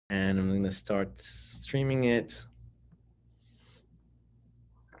And I'm going to start streaming it.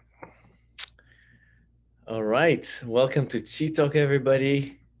 All right. Welcome to Chi Talk,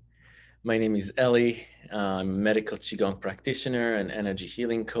 everybody. My name is Ellie. I'm a medical Qigong practitioner and energy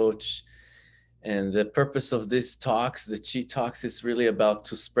healing coach. And the purpose of these talks, the Chi Talks, is really about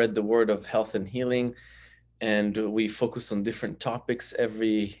to spread the word of health and healing. And we focus on different topics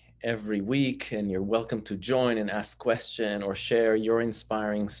every week. And you're welcome to join and ask question or share your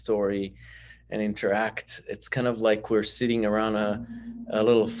inspiring story and interact. It's kind of like we're sitting around a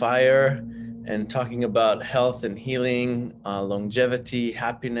little fire and talking about health and healing, longevity,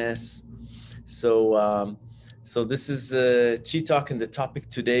 happiness. So, so this is Chi Talk, and the topic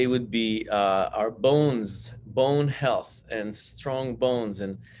today would be our bones, bone health, and strong bones.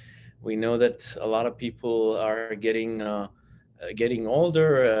 And we know that a lot of people are getting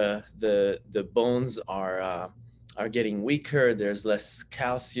older. The bones are getting weaker. There's less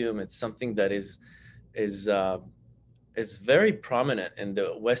calcium. It's something that is is very prominent in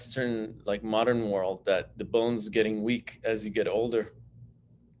the Western, like modern world, that the bones getting weak as you get older.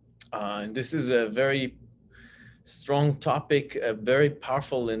 And this is a very strong topic, very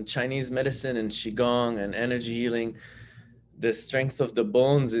powerful in Chinese medicine and Qigong and energy healing. The strength of the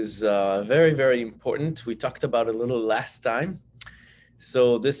bones is very, very important. We talked about it a little last time.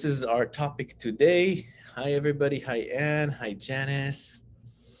 So this is our topic today. Hi, everybody. Hi, Anne. Hi, Janice.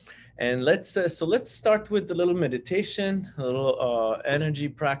 And let's start with a little meditation, a little energy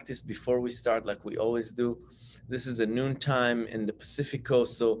practice before we start, like we always do. This is a noontime in the Pacific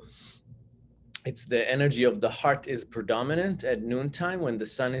Coast, so it's the energy of the heart is predominant at noontime when the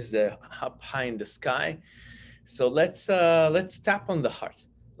sun is up high in the sky. So let's tap on the heart.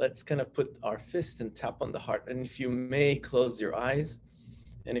 Let's kind of put our fist and tap on the heart. And if you may, close your eyes.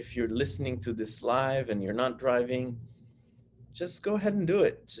 And if you're listening to this live and you're not driving, just go ahead and do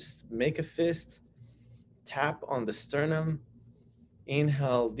it. Just make a fist, tap on the sternum,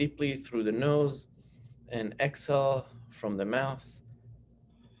 inhale deeply through the nose, and exhale from the mouth.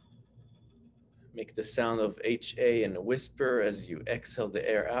 Make the sound of HA and a whisper as you exhale the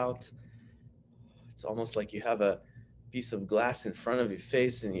air out. It's almost like you have a piece of glass in front of your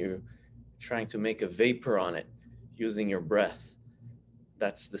face and you're trying to make a vapor on it using your breath.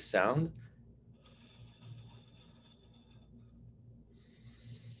 That's the sound.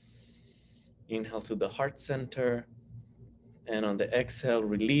 Inhale to the heart center, and on the exhale,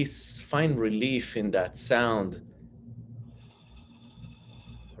 release, find relief in that sound.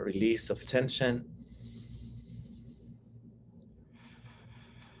 Release of tension.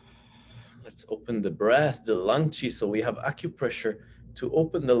 Let's open the breath, the lung chi. So we have acupressure to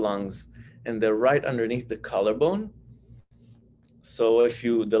open the lungs, and they're right underneath the collarbone. So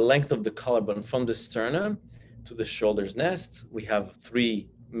the length of the collarbone from the sternum to the shoulder's nest, we have three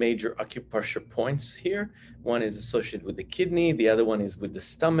major acupressure points here. One is associated with the kidney, the other one is with the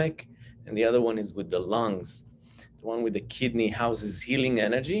stomach, and the other one is with the lungs. The one with the kidney houses healing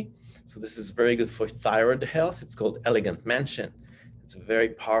energy. So this is very good for thyroid health. It's called elegant mansion. It's a very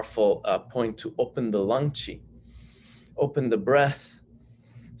powerful point to open the lung chi. Open the breath.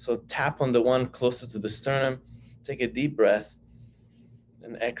 So tap on the one closer to the sternum. Take a deep breath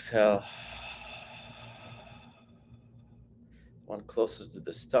and exhale. One closer to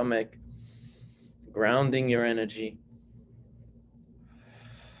the stomach, grounding your energy.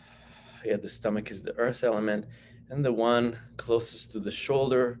 Yeah, the stomach is the earth element. And the one closest to the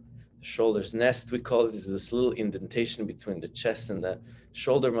shoulder's nest, we call it, is this little indentation between the chest and the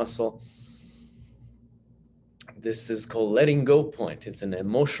shoulder muscle. This is called letting go point. It's an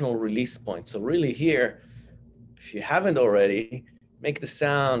emotional release point. So really here, if you haven't already, make the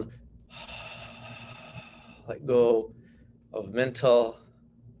sound, let go of mental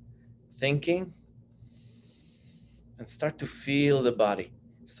thinking, and start to feel the body.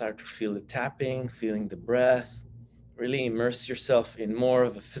 Start to feel the tapping, feeling the breath. Really immerse yourself in more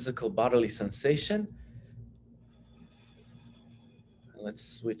of a physical bodily sensation. And let's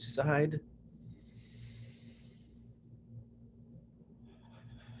switch side.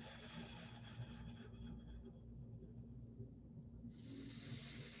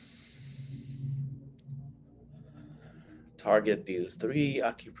 Target these three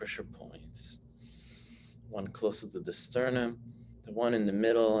acupressure points. One closest to the sternum, the one in the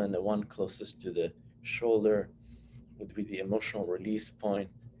middle, and the one closest to the shoulder would be the emotional release point.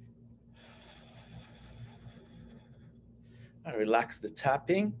 And relax the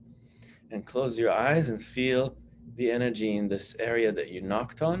tapping and close your eyes and feel the energy in this area that you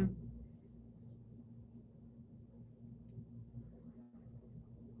knocked on.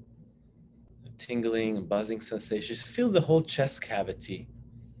 A tingling and buzzing sensation. Just feel the whole chest cavity.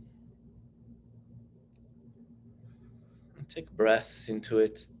 Take breaths into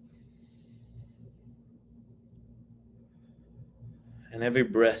it. And every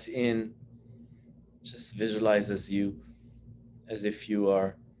breath in, just visualize as if you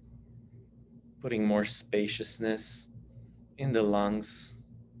are putting more spaciousness in the lungs.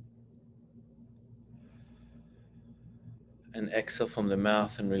 And exhale from the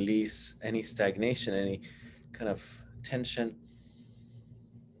mouth and release any stagnation, any kind of tension.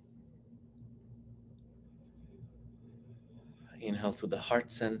 Inhale to the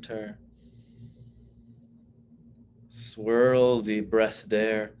heart center. Swirl the breath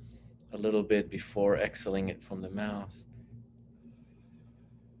there a little bit before exhaling it from the mouth.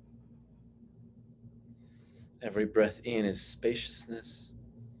 Every breath in is spaciousness,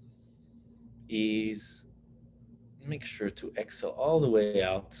 ease. Make sure to exhale all the way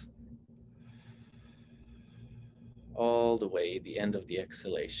out, all the way, the end of the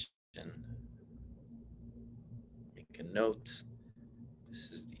exhalation. Make a note.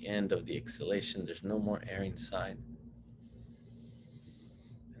 This is the end of the exhalation. There's no more air inside.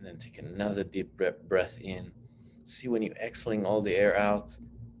 And then take another deep breath in. See when you're exhaling all the air out,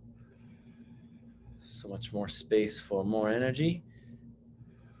 so much more space for more energy.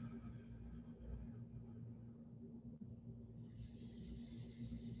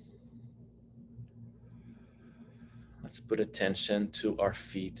 Let's put attention to our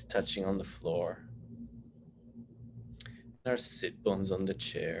feet touching on the floor, our sit bones on the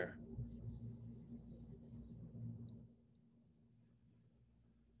chair.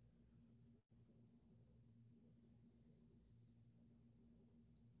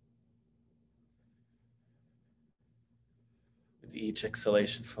 With each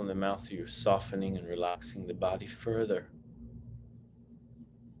exhalation from the mouth, you're softening and relaxing the body further.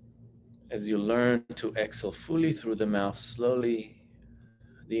 As you learn to exhale fully through the mouth, slowly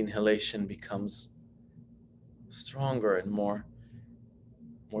the inhalation becomes stronger and more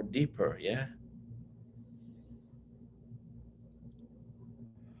deeper, yeah?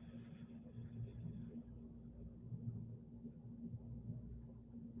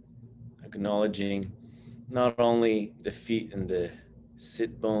 Acknowledging not only the feet and the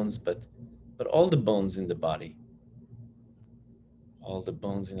sit bones, but all the bones in the body. All the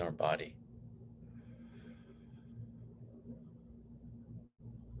bones in our body.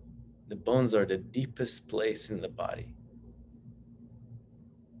 The bones are the deepest place in the body.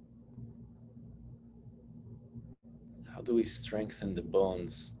 How do we strengthen the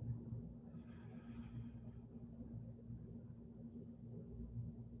bones?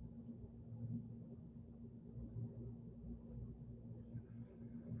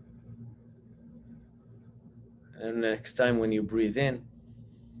 And next time when you breathe in,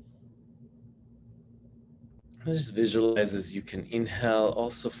 just visualize as you can inhale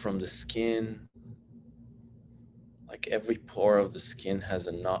also from the skin. Like every pore of the skin has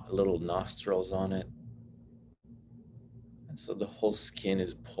a little nostrils on it. And so the whole skin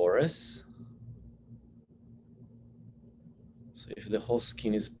is porous. So if the whole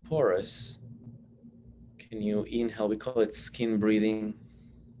skin is porous, can you inhale? We call it skin breathing.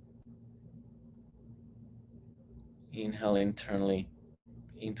 Inhale internally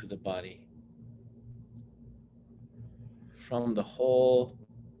into the body. From the whole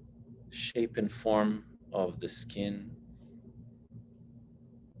shape and form of the skin.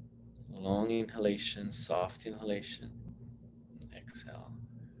 Long inhalation, soft inhalation. Exhale.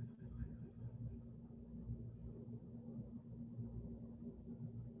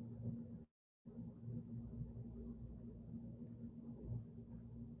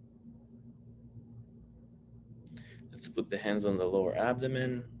 Let's put the hands on the lower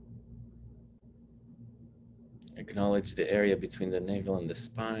abdomen. Acknowledge the area between the navel and the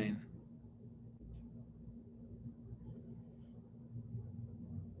spine.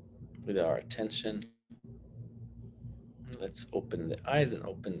 With our attention, let's open the eyes and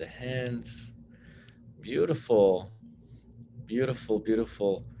open the hands. Beautiful, beautiful,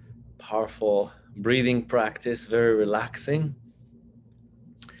 beautiful, powerful breathing practice, very relaxing.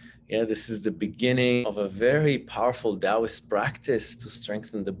 Yeah, this is the beginning of a very powerful Taoist practice to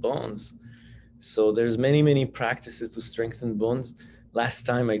strengthen the bones. So there's many practices to strengthen bones. Last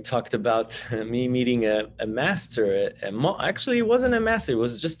time I talked about me meeting a master, actually it wasn't a master, it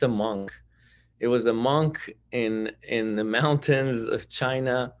was just a monk. It was a monk in the mountains of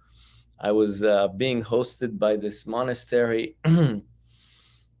China. I was being hosted by this monastery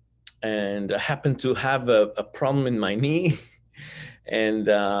and I happened to have a problem in my knee. And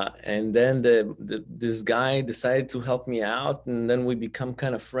then this guy decided to help me out, and then we become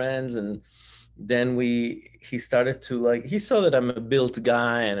kind of friends. And then he started to he saw that I'm a built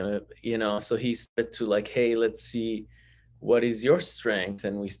guy, and so he started to hey, let's see what is your strength?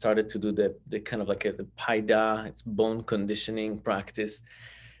 And we started to do the kind of like the Paida, it's bone conditioning practice.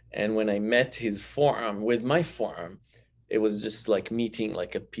 And when I met his forearm with my forearm, it was just like meeting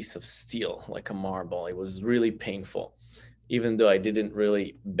like a piece of steel, like a marble. It was really painful, even though I didn't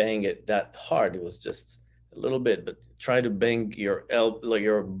really bang it that hard. It was just a little bit. But try to bang your like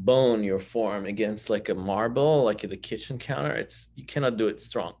your bone, your forearm against like a marble, like at the kitchen counter. It's, you cannot do it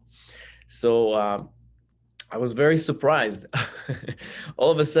strong. So I was very surprised.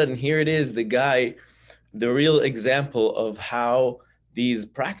 All of a sudden, here it is, the guy, the real example of how these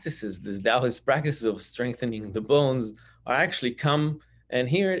practices, these Taoist practices of strengthening the bones, are actually come. And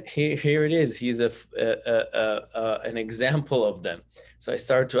here it is. He's an example of them. So I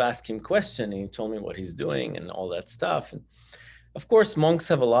started to ask him questions, and he told me what he's doing and all that stuff. And of course, monks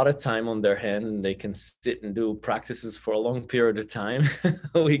have a lot of time on their hand, and they can sit and do practices for a long period of time.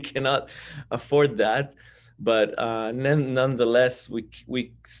 We cannot afford that, but nonetheless,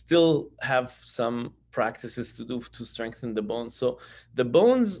 we still have some practices to do to strengthen the bones. So the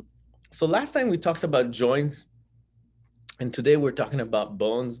bones. So last time we talked about joints, and today we're talking about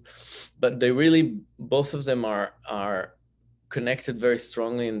bones, but they really, both of them are connected very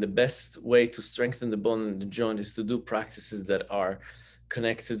strongly. And the best way to strengthen the bone and the joint is to do practices that are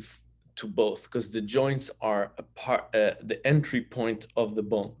connected to both, because the joints are a part, the entry point of the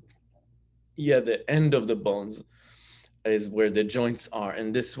bone. Yeah, the end of the bones is where the joints are,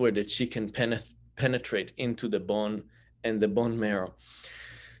 and this is where the chi can penetrate into the bone and the bone marrow.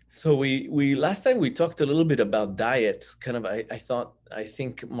 So we last time we talked a little bit about diet. Kind of, I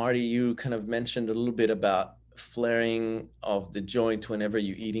think Marty, you kind of mentioned a little bit about flaring of the joint whenever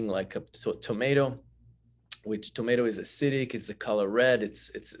you're eating like a tomato, which tomato is acidic. It's the color red.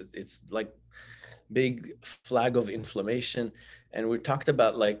 It's like big flag of inflammation. And we talked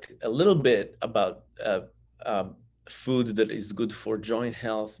about like a little bit about food that is good for joint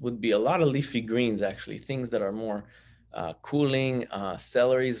health would be a lot of leafy greens, actually, things that are more cooling.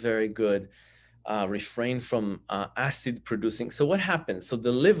 Celery is very good. Refrain from acid producing. So what happens? So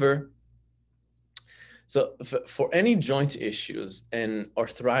the liver, so for any joint issues and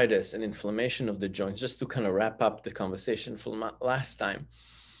arthritis and inflammation of the joints, just to kind of wrap up the conversation from last time,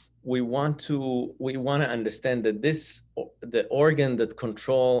 we want to understand that the organ that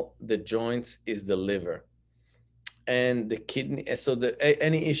control the joints is the liver and the kidney. So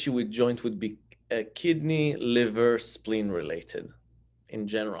any issue with joint would be kidney, liver, spleen related in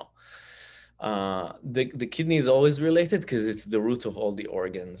general. The kidney is always related because it's the root of all the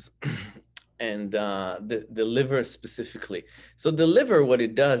organs. And the liver specifically. So the liver, what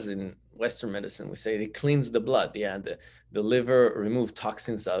it does in Western medicine, we say it cleans the blood. Yeah, the liver removes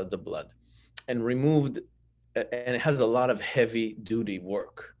toxins out of the blood and and it has a lot of heavy duty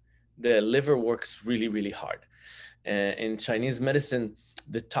work. The liver works really, really hard. In Chinese medicine,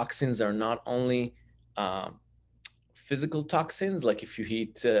 the toxins are not only physical toxins, like if you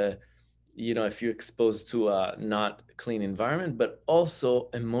eat if you're exposed to a not clean environment, but also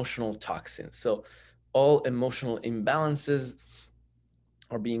emotional toxins. So all emotional imbalances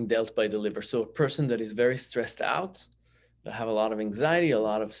are being dealt by the liver. So a person that is very stressed out, that have a lot of anxiety, a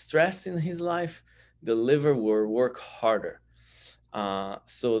lot of stress in his life, the liver will work harder. And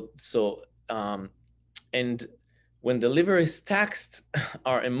when the liver is taxed,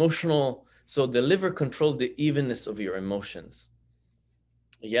 our emotional, so the liver controls the evenness of your emotions.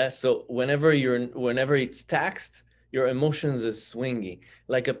 Yeah, so whenever it's taxed, your emotions is swingy.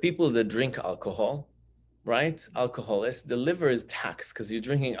 Like people that drink alcohol, right? Alcoholists, the liver is taxed because you're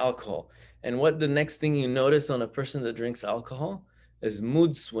drinking alcohol. And what the next thing you notice on a person that drinks alcohol is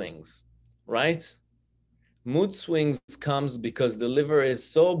mood swings, right? Mood swings comes because the liver is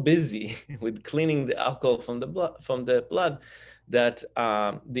so busy with cleaning the alcohol from the blood that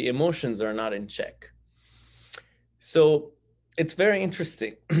the emotions are not in check. So it's very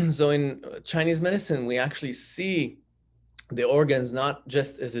interesting. So in Chinese medicine, we actually see the organs not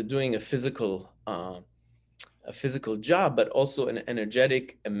just as doing a physical job, but also an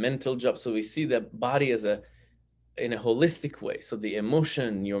energetic and mental job. So we see the body as in a holistic way. So the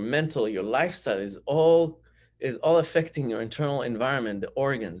emotion, your mental, your lifestyle is all affecting your internal environment, the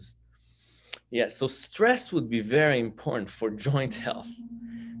organs. Yeah. So stress would be very important for joint health.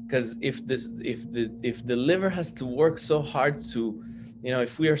 Because if the liver has to work so hard to,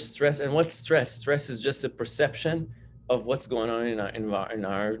 if we are stressed, and what's stress? Stress is just a perception of what's going on in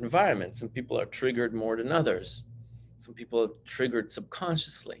our environment. Some people are triggered more than others. Some people are triggered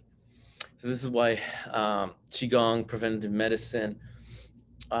subconsciously. So this is why Qigong, preventive medicine,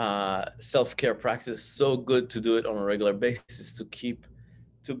 self-care practice is so good to do it on a regular basis to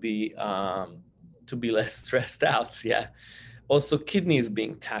to be less stressed out. Yeah. Also, kidneys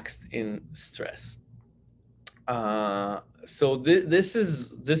being taxed in stress. So this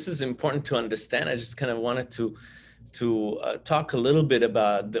is important to understand. I just kind of wanted to talk a little bit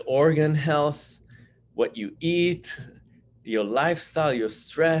about the organ health, what you eat, your lifestyle, your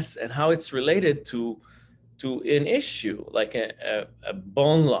stress, and how it's related to an issue like a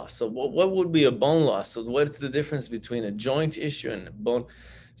bone loss. So what would be a bone loss? So what's the difference between a joint issue and a bone?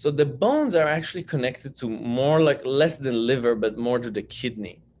 So the bones are actually connected to more like less than liver, but more to the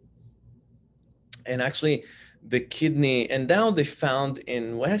kidney. And actually the kidney, and now they found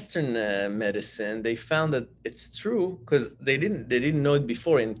in Western medicine, they found that it's true because they didn't know it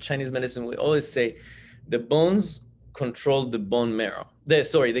before. In Chinese medicine, we always say the bones control the bone marrow.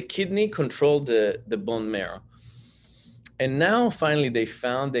 The kidney controlled the bone marrow. And now finally they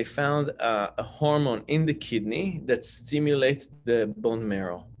found a hormone in the kidney that stimulates the bone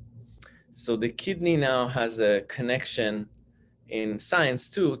marrow. So the kidney now has a connection in science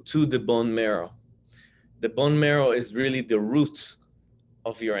too to the bone marrow. The bone marrow is really the root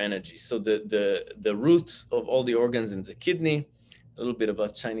of your energy. So the root of all the organs in the kidney, a little bit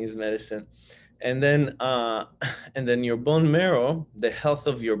about Chinese medicine. And then your bone marrow, the health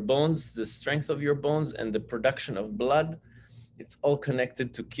of your bones, the strength of your bones, and the production of blood, it's all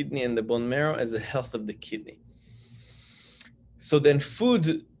connected to kidney and the bone marrow as the health of the kidney. So then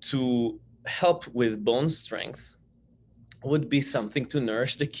food to help with bone strength would be something to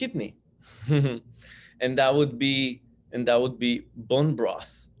nourish the kidney. And that would be bone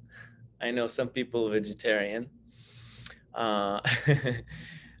broth. I know some people are vegetarian.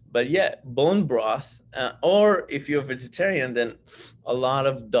 But yeah, bone broth, or if you're a vegetarian, then a lot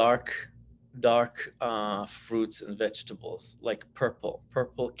of dark fruits and vegetables, like purple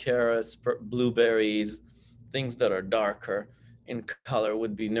carrots, blueberries, things that are darker in color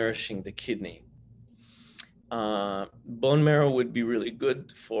would be nourishing the kidney. Bone marrow would be really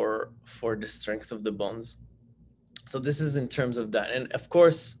good for the strength of the bones. So this is in terms of that. And of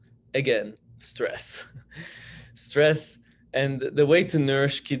course, again, stress. Stress. And the way to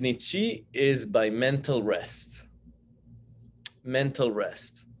nourish kidney qi is by mental rest. Mental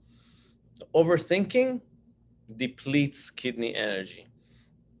rest. Overthinking depletes kidney energy.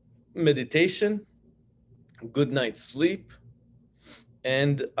 Meditation, good night's sleep,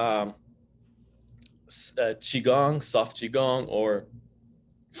 and qigong, soft qigong, or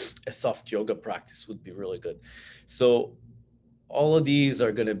a soft yoga practice would be really good. So all of these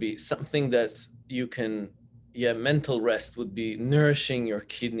are going to be something that you can, mental rest would be nourishing your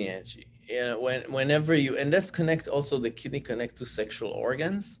kidney energy. Yeah, whenever you, and let's connect also the kidney connect to sexual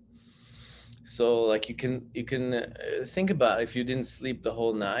organs. So like you can think about if you didn't sleep the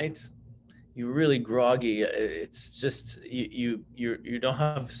whole night, you're really groggy. It's just you don't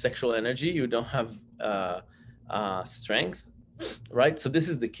have sexual energy. You don't have strength, right? So this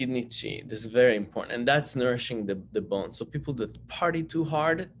is the kidney qi. This is very important, and that's nourishing the bone. So people that party too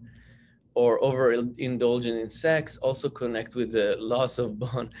hard or overindulgent in sex also connect with the loss of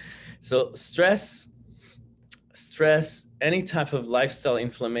bone. So stress, any type of lifestyle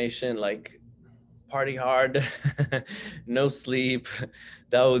inflammation, like party hard, no sleep,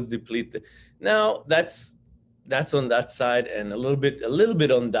 that would deplete. Now that's on that side, and a little bit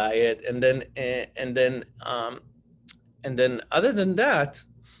on diet, and then other than that,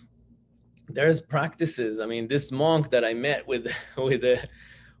 there's practices. I mean, this monk that I met with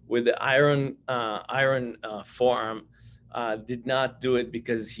the iron forearm did not do it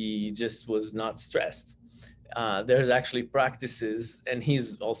because he just was not stressed. There's actually practices, and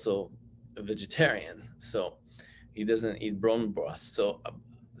he's also a vegetarian, so he doesn't eat bone broth. So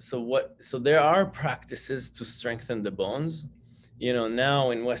there are practices to strengthen the bones.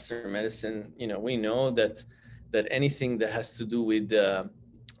 Now in Western medicine, we know that anything that has to do with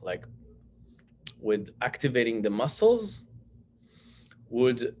with activating the muscles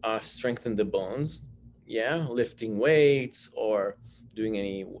would strengthen the bones. Yeah, lifting weights or doing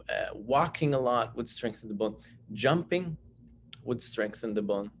any walking a lot would strengthen the bone. Jumping would strengthen the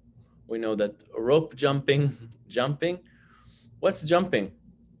bone. We know that rope jumping, what's jumping?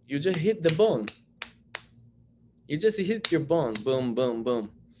 You just hit the bone. You just hit your bone, boom, boom,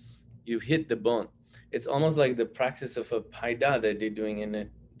 boom. You hit the bone. It's almost like the practice of a paida that they're doing in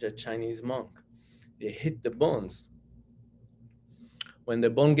the Chinese monk. They hit the bones. When the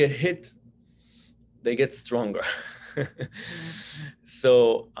bone get hit, they get stronger.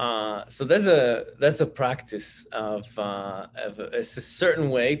 So that's a practice of it's a certain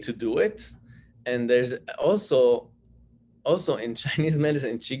way to do it. And there's also in Chinese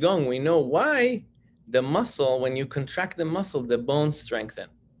medicine, in Qigong, we know why the muscle, when you contract the muscle, the bones strengthen.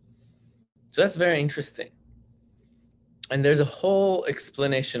 So that's very interesting. And there's a whole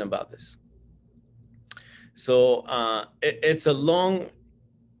explanation about this. So it's a long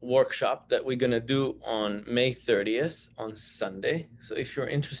workshop that we're going to do on May 30th on Sunday. So if you're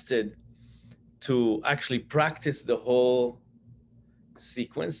interested to actually practice the whole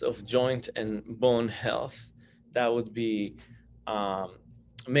sequence of joint and bone health, that would be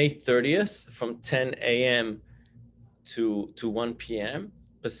May 30th from 10 a.m. to 1 p.m.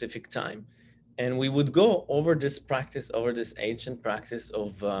 Pacific time. And we would go over this practice, over this ancient practice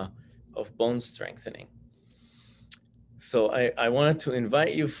of bone strengthening. So I wanted to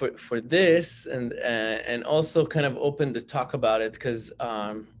invite you for this, and also kind of open the talk about it, because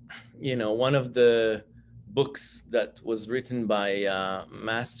you know, one of the books that was written by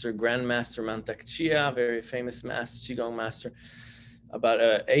Grandmaster Mantak Chia, very famous Qigong master, about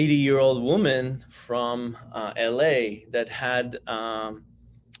an 80-year-old woman from LA that had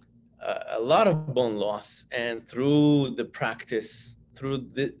a lot of bone loss, and through the practice, through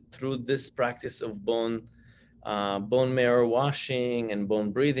this practice of bone marrow washing and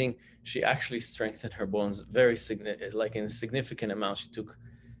bone breathing, she actually strengthened her bones very like in a significant amount.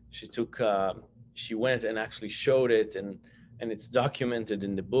 She went and actually showed it, and it's documented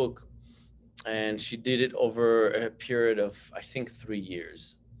in the book. And she did it over a period of, I think, 3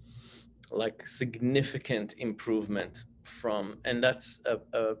 years, like significant improvement from, and that's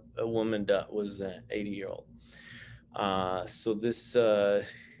a woman that was 80-year-old. So this,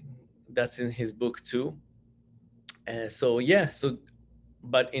 that's in his book too. So yeah,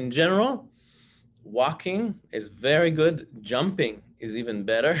 but in general, walking is very good. Jumping is even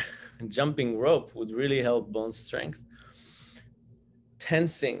better. Jumping rope would really help bone strength.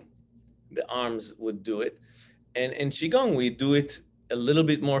 Tensing the arms would do it. And in Qigong, we do it a little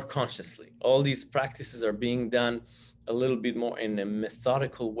bit more consciously. All these practices are being done a little bit more in a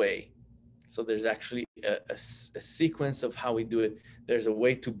methodical way. So there's actually a sequence of how we do it. There's a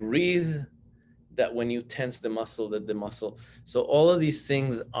way to breathe, that when you tense the muscle, so all of these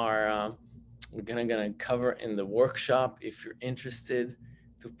things are we're gonna cover in the workshop if you're interested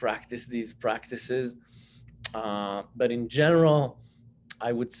to practice these practices. But in general,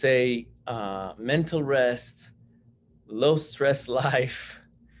 I would say mental rest, low stress life,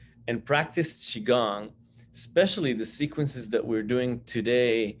 and practice Qigong, especially the sequences that we're doing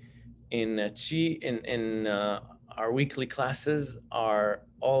today in Qi, in our weekly classes, are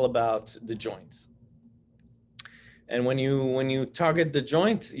all about the joints. And when you target the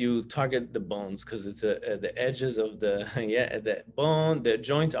joint, you target the bones, because it's the edges of the the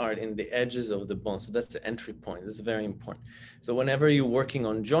joint are in the edges of the bone. So that's the entry point. It's very important. So whenever you're working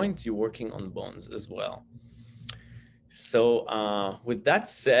on joint, you're working on bones as well. So with that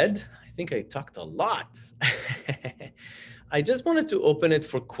said, I think I talked a lot. I just wanted to open it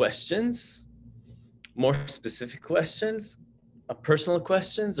for questions, more specific questions, personal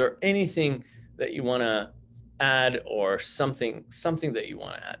questions, or anything that you want to add, or something that you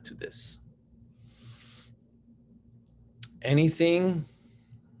want to add to this. Anything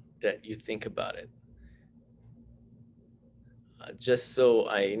that you think about it. Just so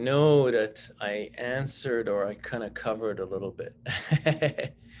I know that I answered, or I kind of covered a little bit.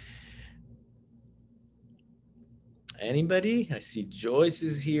 Anybody? I see Joyce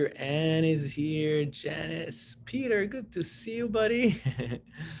is here, Anne is here, Janice, Peter, good to see you, buddy.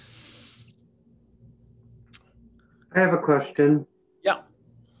 I have a question. Yeah.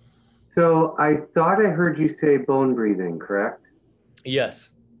 So I thought I heard you say bone breathing, correct?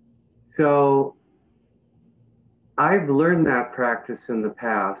 Yes. So I've learned that practice in the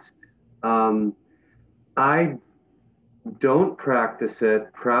past. I don't practice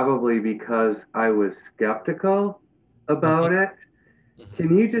it probably because I was skeptical about it.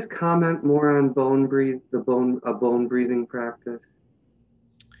 Can you just comment more on a bone breathing practice?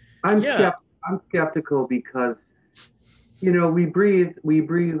 I'm skeptical because, you know, we breathe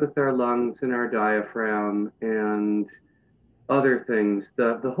with our lungs and our diaphragm and other things.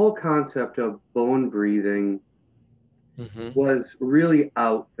 The whole concept of bone breathing was really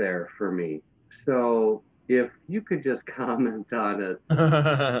out there for me. So if you could just comment on it.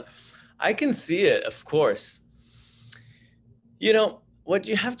 I can see it, of course. You know, what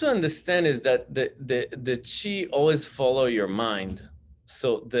you have to understand is that the Qi always follow your mind.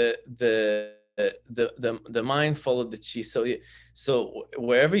 So the mind followed the Qi. So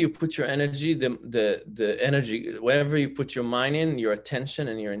wherever you put your energy, the energy, wherever you put your mind in, your attention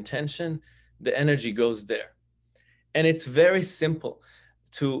and your intention, the energy goes there. And it's very simple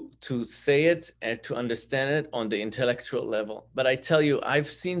to say it and to understand it on the intellectual level. But I tell you,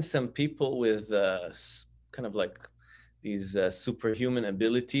 I've seen some people with kind of like superhuman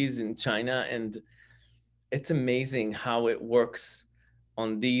abilities in China, and it's amazing how it works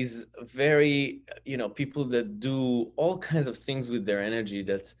on these very, people that do all kinds of things with their energy.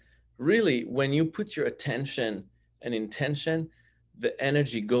 That really, when you put your attention and intention, the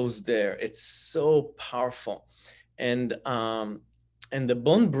energy goes there. It's so powerful. And the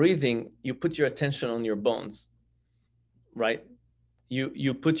bone breathing, you put your attention on your bones, right?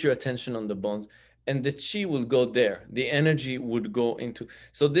 You put your attention on the bones, and the chi will go there. The energy would go into.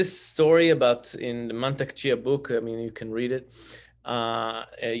 So this story about in the Mantak Chia book, I mean, you can read it. The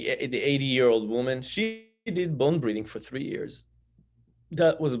 80-year-old woman, she did bone breathing for 3 years.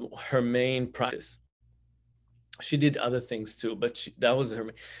 That was her main practice. She did other things too, but that was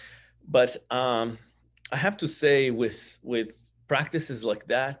her. But I have to say, with practices like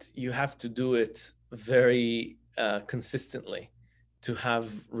that, you have to do it very consistently to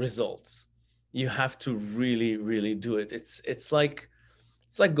have results. You have to really, really do it. It's like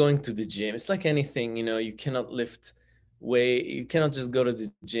going to the gym. It's like anything, you cannot lift weight. You cannot just go to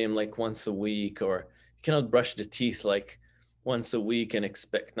the gym like once a week, or you cannot brush the teeth like once a week and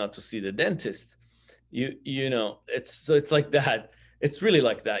expect not to see the dentist. It's like that. It's really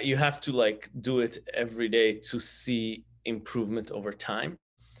like that. You have to like do it every day to see improvement over time.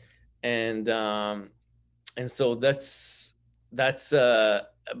 And so that's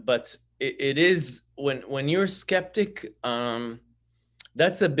but it is, when you're skeptic,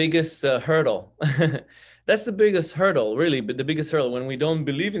 that's the biggest hurdle. That's the biggest hurdle, really. But the biggest hurdle, when we don't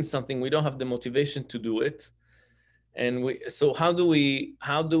believe in something, we don't have the motivation to do it. And so how do we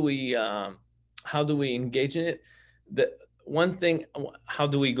engage in it? The one thing, how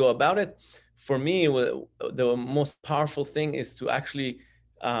do we go about it? For me, the most powerful thing is to actually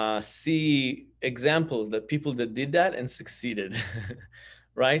see examples that people that did that and succeeded,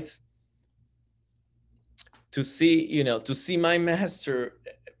 right? To see my master,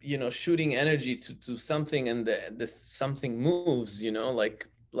 shooting energy to something, and the something moves, like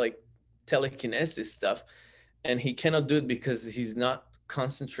telekinesis stuff, and he cannot do it because he's not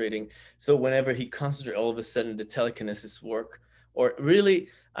concentrating. So whenever he concentrates, all of a sudden the telekinesis work. Or really,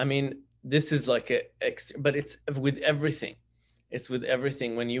 I mean, this is like but it's with everything. It's with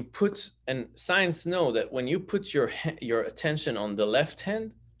everything. When you put, and science know that when you put your attention on the left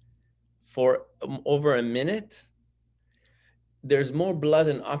hand for over a minute, there's more blood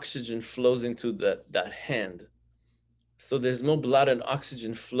and oxygen flows into that hand. So there's more blood and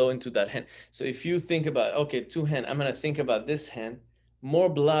oxygen flow into that hand. So if you think about, okay, two hand, I'm going to think about this hand, more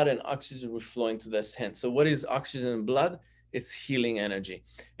blood and oxygen will flow into this hand. So what is oxygen and blood? It's healing energy.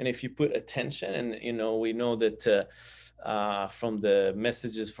 And if you put attention, and we know that from the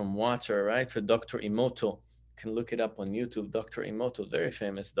messages from water, right? For Dr. Emoto, you can look it up on YouTube. Dr. Emoto, very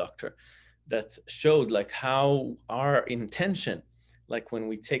famous doctor, that showed like how our intention, like when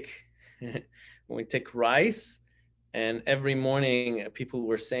we take rice, and every morning people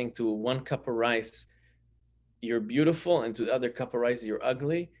were saying to one cup of rice, you're beautiful, and to the other cup of rice, you're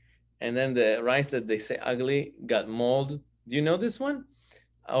ugly. And then the rice that they say ugly got mold. Do you know this one?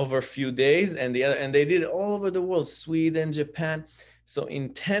 Over a few days, and they did it all over the world, Sweden, Japan. So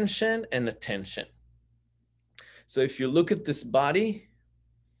intention and attention. So if you look at this body,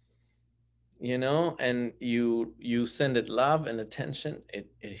 and you send it love and attention, it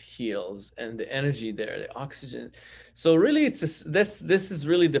heals, and the energy there, the oxygen. So really, this is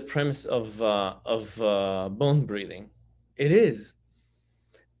really the premise of bone breathing. It is.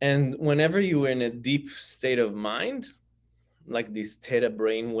 And whenever you're in a deep state of mind, like these theta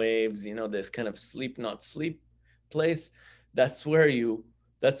brain waves, this kind of sleep not sleep place, that's where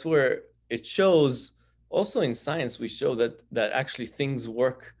it shows. Also in science, we show that actually things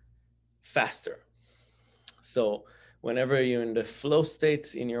work faster. So whenever you're in the flow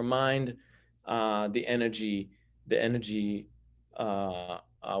state in your mind, the energy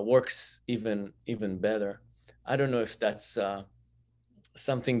works even better. I don't know if that's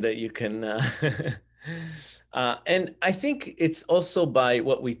something that you can and I think it's also by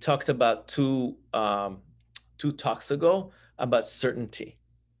what we talked about two talks ago about certainty.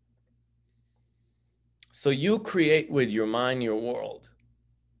 So you create with your mind your world.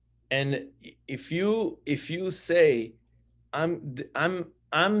 And if you say, I'm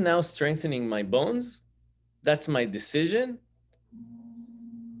now strengthening my bones, that's my decision,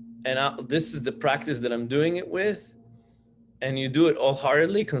 and this is the practice that I'm doing it with, and you do it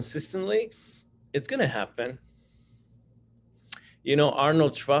wholeheartedly, consistently, it's gonna happen.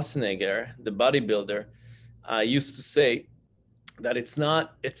 Arnold Schwarzenegger, the bodybuilder, used to say that it's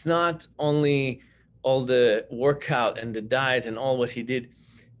not only all the workout and the diet and all what he did.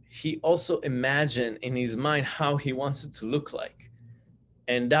 he also imagined in his mind how he wants it to look like.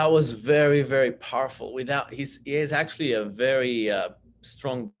 And that was very, very powerful. Without, he is actually a very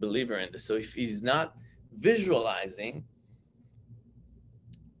strong believer in this. So if he's not visualizing,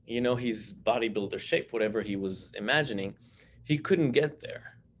 you know, his bodybuilder shape, whatever he was imagining, he couldn't get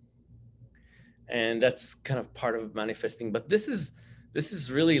there. And that's kind of part of manifesting. But this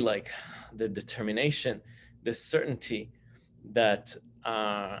is really like the determination, the certainty that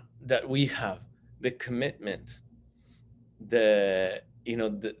that we have, the commitment, the, you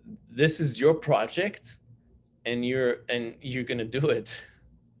know, this is your project, and you're gonna do it.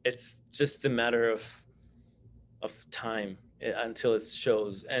 It's just a matter of time until it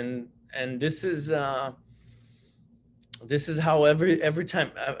shows. And this is how every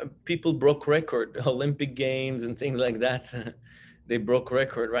time people broke record, Olympic Games and things like that. They broke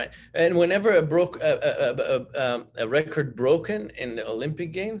record, right? And whenever a record broken in the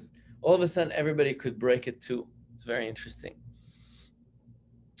Olympic Games, all of a sudden everybody could break it too. It's very interesting.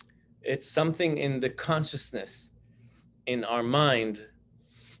 It's something in the consciousness, in our mind.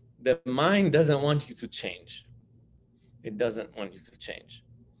 The mind doesn't want you to change. It doesn't want you to change.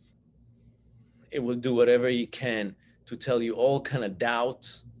 It will do whatever it can to tell you all kind of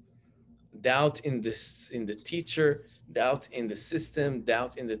doubt in this, in the teacher, doubt in the system,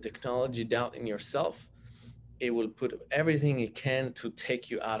 doubt in the technology, doubt in yourself. It will put everything it can to take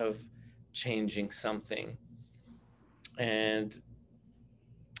you out of changing something. And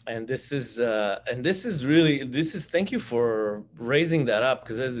this is really, thank you for raising that up,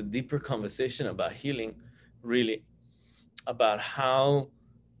 because there's a deeper conversation about healing, really, about how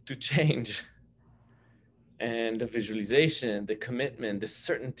to change, and the visualization, the commitment, the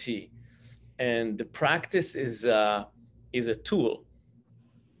certainty, and the practice is a tool.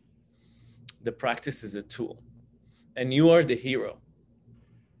 The practice is a tool, and you are the hero,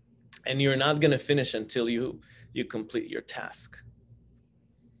 and you're not going to finish until you complete your task.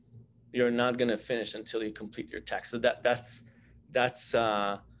 You're not going to finish until you complete your task. So that's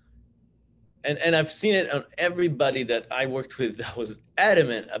and I've seen it on everybody that I worked with that was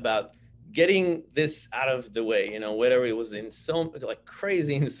adamant about getting this out of the way, you know, whether it was like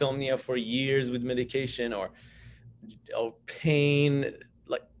crazy insomnia for years with medication, or pain,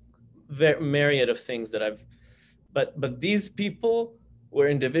 like myriad of things that but these people were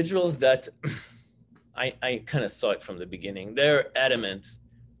individuals that I kind of saw it from the beginning. They're adamant.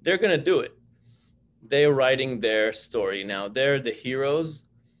 They're going to do it. They're writing their story now. They're the heroes,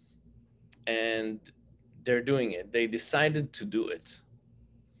 and they're doing it. They decided to do it.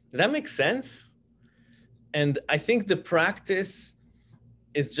 Does that make sense? And I think the practice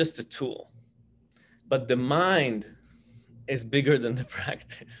is just a tool, but the mind is bigger than the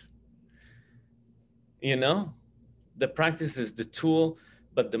practice. You know, the practice is the tool,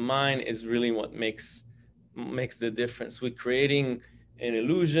 but the mind is really what makes the difference. We're creating an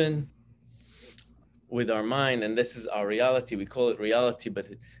illusion with our mind, and this is our reality. We call it reality, but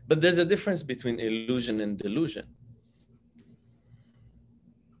there's a difference between illusion and delusion.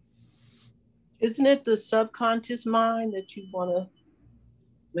 Isn't it the subconscious mind that you want to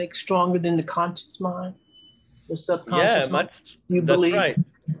make stronger than the conscious mind? The subconscious mind. You believe? Right.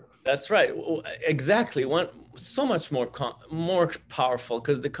 That's right. Exactly. So much more powerful,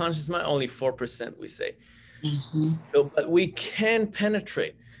 because the conscious mind, only 4%, we say. Mm-hmm. So, but we can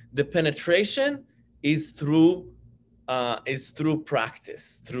penetrate. The penetration is through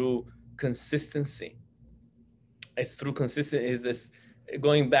practice, through consistency. It's through consistency. Is this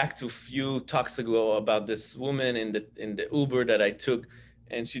going back to a few talks ago about this woman in the Uber that I took,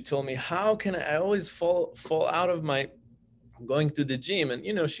 and she told me, how can I always fall out of my going to the gym? And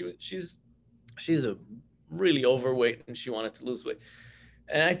you know, she's a really overweight, and she wanted to lose weight.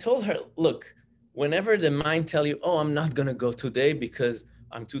 And I told her, look, whenever the mind tell you, oh, I'm not gonna go today because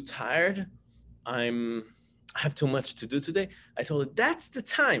I'm too tired, I have too much to do today, I told her, that's the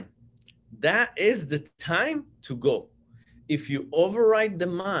time. That is the time to go. If you override the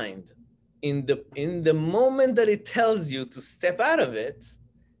mind in the moment that it tells you to step out of it,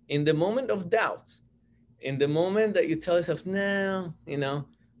 in the moment of doubt, in the moment that you tell yourself, no,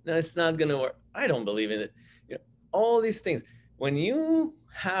 it's not gonna work, I don't believe in it, all these things, when you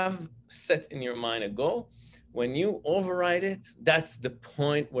have set in your mind a goal, when you override it, that's the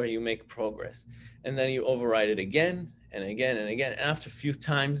point where you make progress. And then you override it again and again and again. And after a few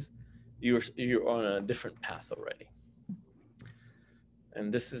times, you're on a different path already.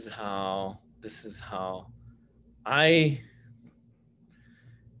 And this is how I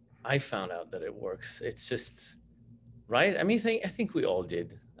found out that it works. It's just, right? I mean, I think we all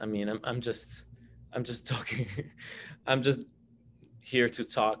did. I mean, I'm just talking, I'm just here to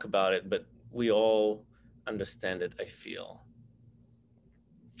talk about it, but we all understand it, I feel.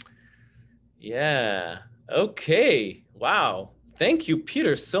 Yeah. Okay. Wow. Thank you,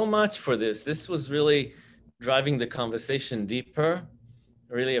 Peter, so much for this. This was really driving the conversation deeper.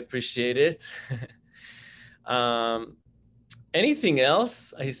 Really appreciate it. Anything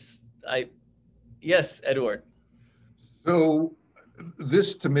else? Yes, Edward. So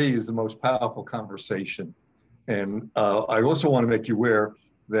this to me is the most powerful conversation. And I also want to make you aware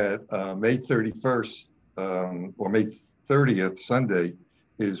that May 31st or May 30th, Sunday,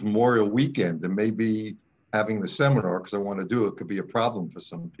 is Memorial Weekend, and maybe having the seminar, because I want to do it, could be a problem for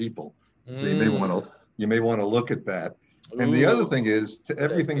some people. So you may want to look at that. And the other thing is, to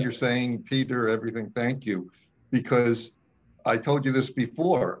everything you're saying, Peter, everything, thank you, because I told you this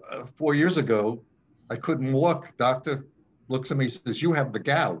before. 4 years ago, I couldn't walk. Doctor looks at me, says, "You have the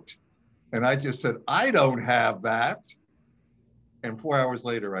gout." And I just said, "I don't have that." And 4 hours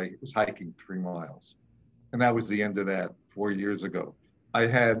later, I was hiking 3 miles. And that was the end of that 4 years ago. I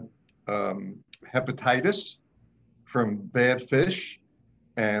had hepatitis from bad fish.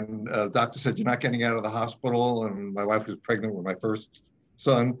 And the doctor said, "You're not getting out of the hospital." And my wife was pregnant with my first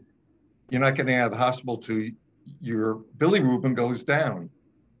son. "You're not getting out of the hospital till your bilirubin goes down."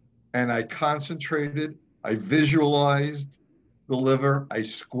 And I concentrated, I visualized the liver, I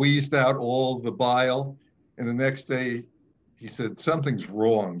squeezed out all the bile. And the next day, he said, "Something's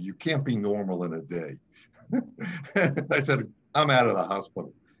wrong. You can't be normal in a day." I said, "I'm out of the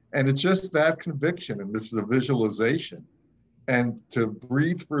hospital." And it's just that conviction, and this is a visualization. And to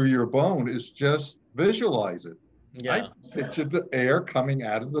breathe through your bone is just visualize it. Yeah. I pictured the air coming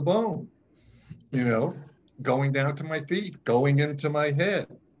out of the bone, going down to my feet, going into my head.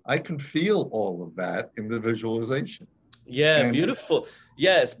 I can feel all of that in the visualization. Yeah, beautiful.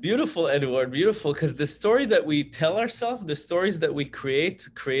 Yes, beautiful, Edward, beautiful. Because the story that we tell ourselves, the stories that we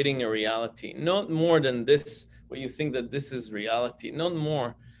creating a reality, not more than this, where you think that this is reality, not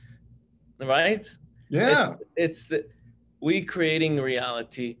more, right? Yeah. We creating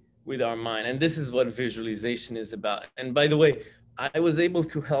reality with our mind. And this is what visualization is about. And by the way, I was able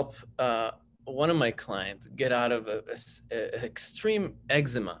to help one of my clients get out of a extreme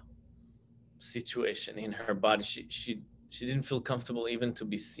eczema situation in her body. She didn't feel comfortable even to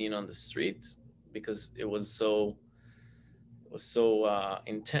be seen on the street because it was so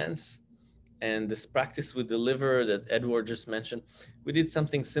intense. And this practice with the liver that Edward just mentioned, we did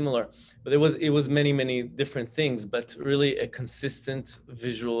something similar, but it was many different things, but really a consistent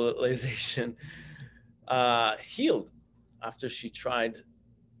visualization healed after she tried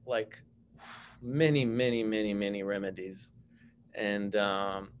like many remedies. And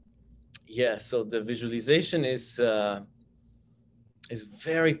yeah, so the visualization is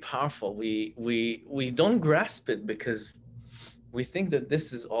very powerful. We don't grasp it because we think that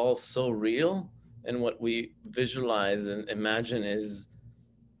this is all so real, and what we visualize and imagine is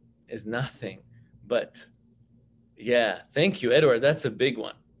nothing. But yeah, thank you, Edward. That's a big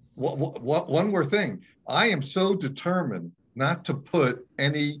one. One more thing. I am so determined not to put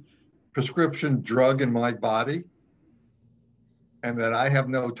any prescription drug in my body, and that I have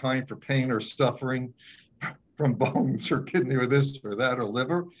no time for pain or suffering from bones or kidney or this or that or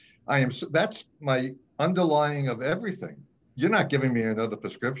liver. That's my underlying of everything. You're not giving me another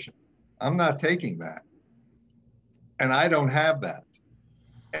prescription. I'm not taking that. And I don't have that.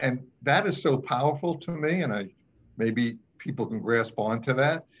 And that is so powerful to me. And maybe people can grasp onto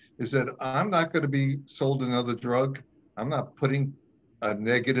that, is that I'm not going to be sold another drug. I'm not putting a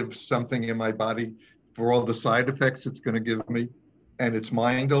negative something in my body for all the side effects it's going to give me. And it's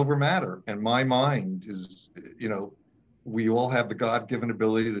mind over matter. And my mind is, we all have the God-given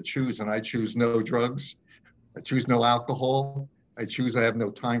ability to choose. And I choose no drugs. I choose no alcohol. I have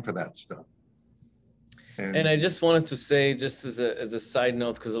no time for that stuff. And I just wanted to say, just as a side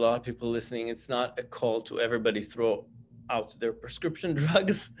note, because a lot of people listening, it's not a call to everybody throw out their prescription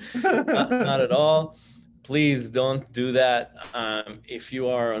drugs. not at all. Please don't do that. If you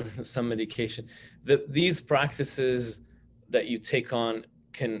are on some medication, these practices that you take on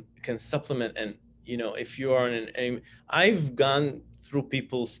can supplement. And if you are I've gone through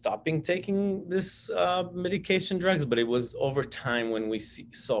people stopping taking this medication drugs, but it was over time when we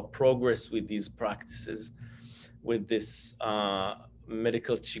saw progress with these practices, with this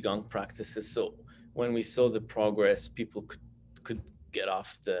medical Qigong practices. So when we saw the progress, people could get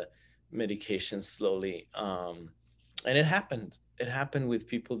off the medication slowly. And it happened with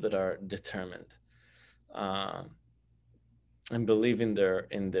people that are determined and believe in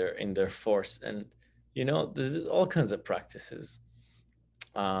their force. And there's all kinds of practices.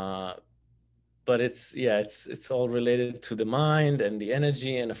 but it's all related to the mind and the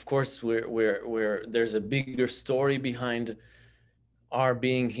energy. And of course, we're there's a bigger story behind our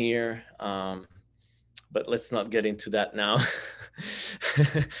being here. But let's not get into that now.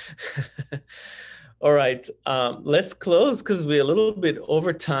 All right, let's close because we're a little bit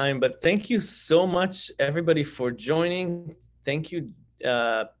over time, but thank you so much, everybody, for joining. Thank you,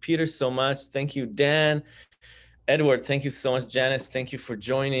 Peter, so much. Thank you, Dan. Edward, thank you so much. Janice, thank you for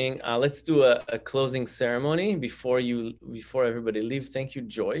joining. Let's do a closing ceremony before everybody leaves. Thank you,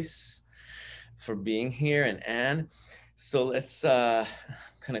 Joyce, for being here, and Anne. So let's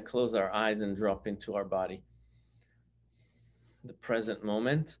kind of close our eyes and drop into our body. The present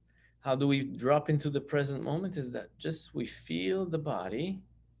moment. How do we drop into the present moment? Is that just we feel the body,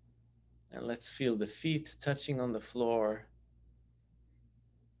 and let's feel the feet touching on the floor.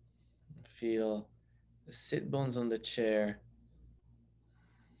 Feel the sit bones on the chair,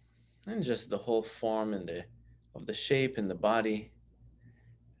 and just the whole form and of the shape in the body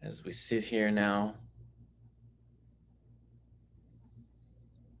as we sit here now.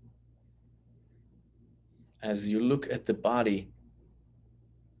 As you look at the body,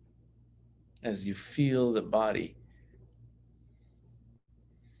 as you feel the body,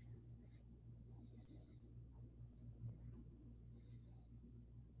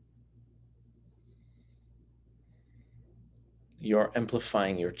 you're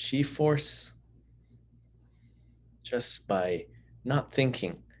amplifying your chi force just by not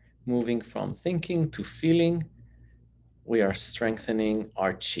thinking. Moving from thinking to feeling, we are strengthening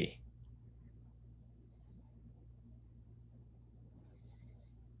our chi.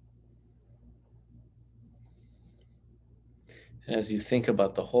 And as you think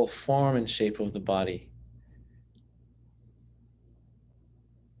about the whole form and shape of the body,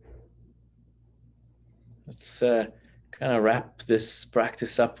 let's kind of wrap this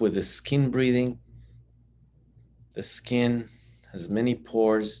practice up with the skin breathing. The skin has many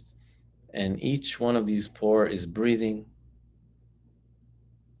pores, and each one of these pores is breathing.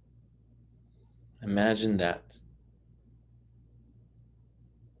 Imagine that.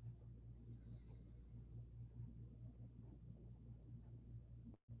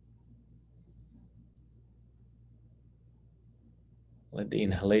 Let the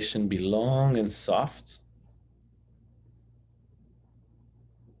inhalation be long and soft.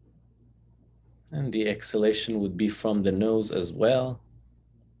 And the exhalation would be from the nose as well.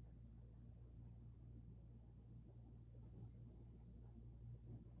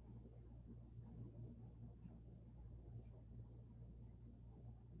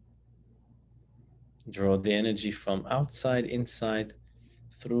 Draw the energy from outside inside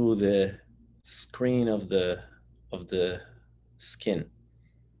through the screen of the skin.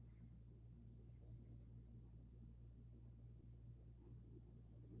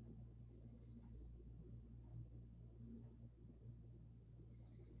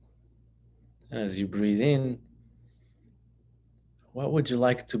 And as you breathe in, what would you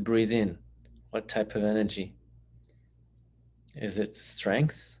like to breathe in? What type of energy? Is it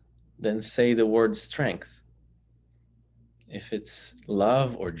strength? Then say the word strength. If it's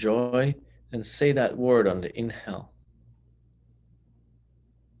love or joy, then say that word on the inhale.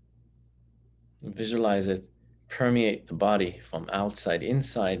 Visualize it permeate the body from outside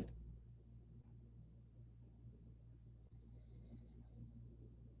inside.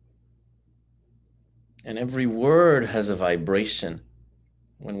 And every word has a vibration.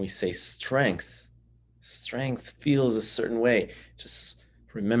 When we say strength, strength feels a certain way. Just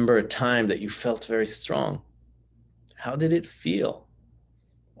remember a time that you felt very strong. How did it feel?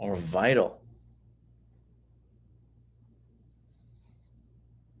 Or vital?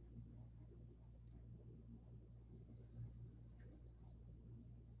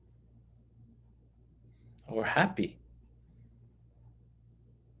 Or happy?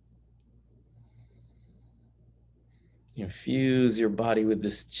 Infuse your body with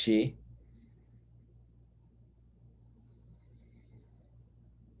this chi.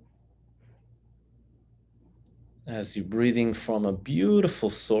 As you're breathing from a beautiful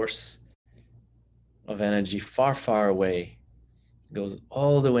source of energy far, far away, it goes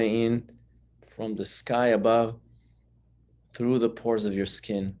all the way in from the sky above through the pores of your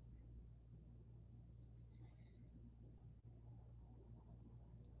skin.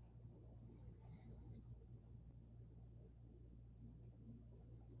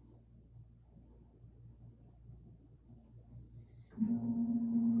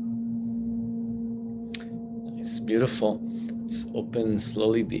 It's beautiful. Let's open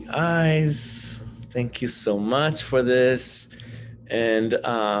slowly the eyes. Thank you so much for this. And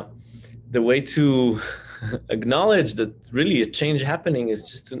the way to acknowledge that really a change happening is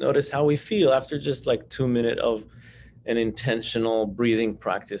just to notice how we feel after just like 2 minutes of an intentional breathing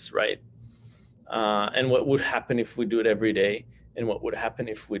practice, right? And what would happen if we do it every day? And what would happen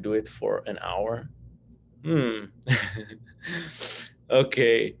if we do it for an hour?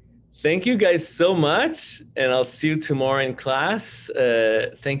 Okay. Thank you guys so much. And I'll see you tomorrow in class.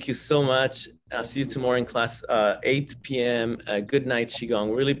 Thank you so much. I'll see you tomorrow in class, 8 p.m. Good night,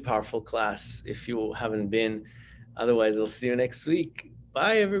 Qigong. Really powerful class if you haven't been. Otherwise, I'll see you next week.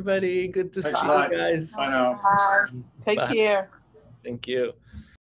 Bye, everybody. Good to see you guys. Bye now. Bye. Take care. Thank you.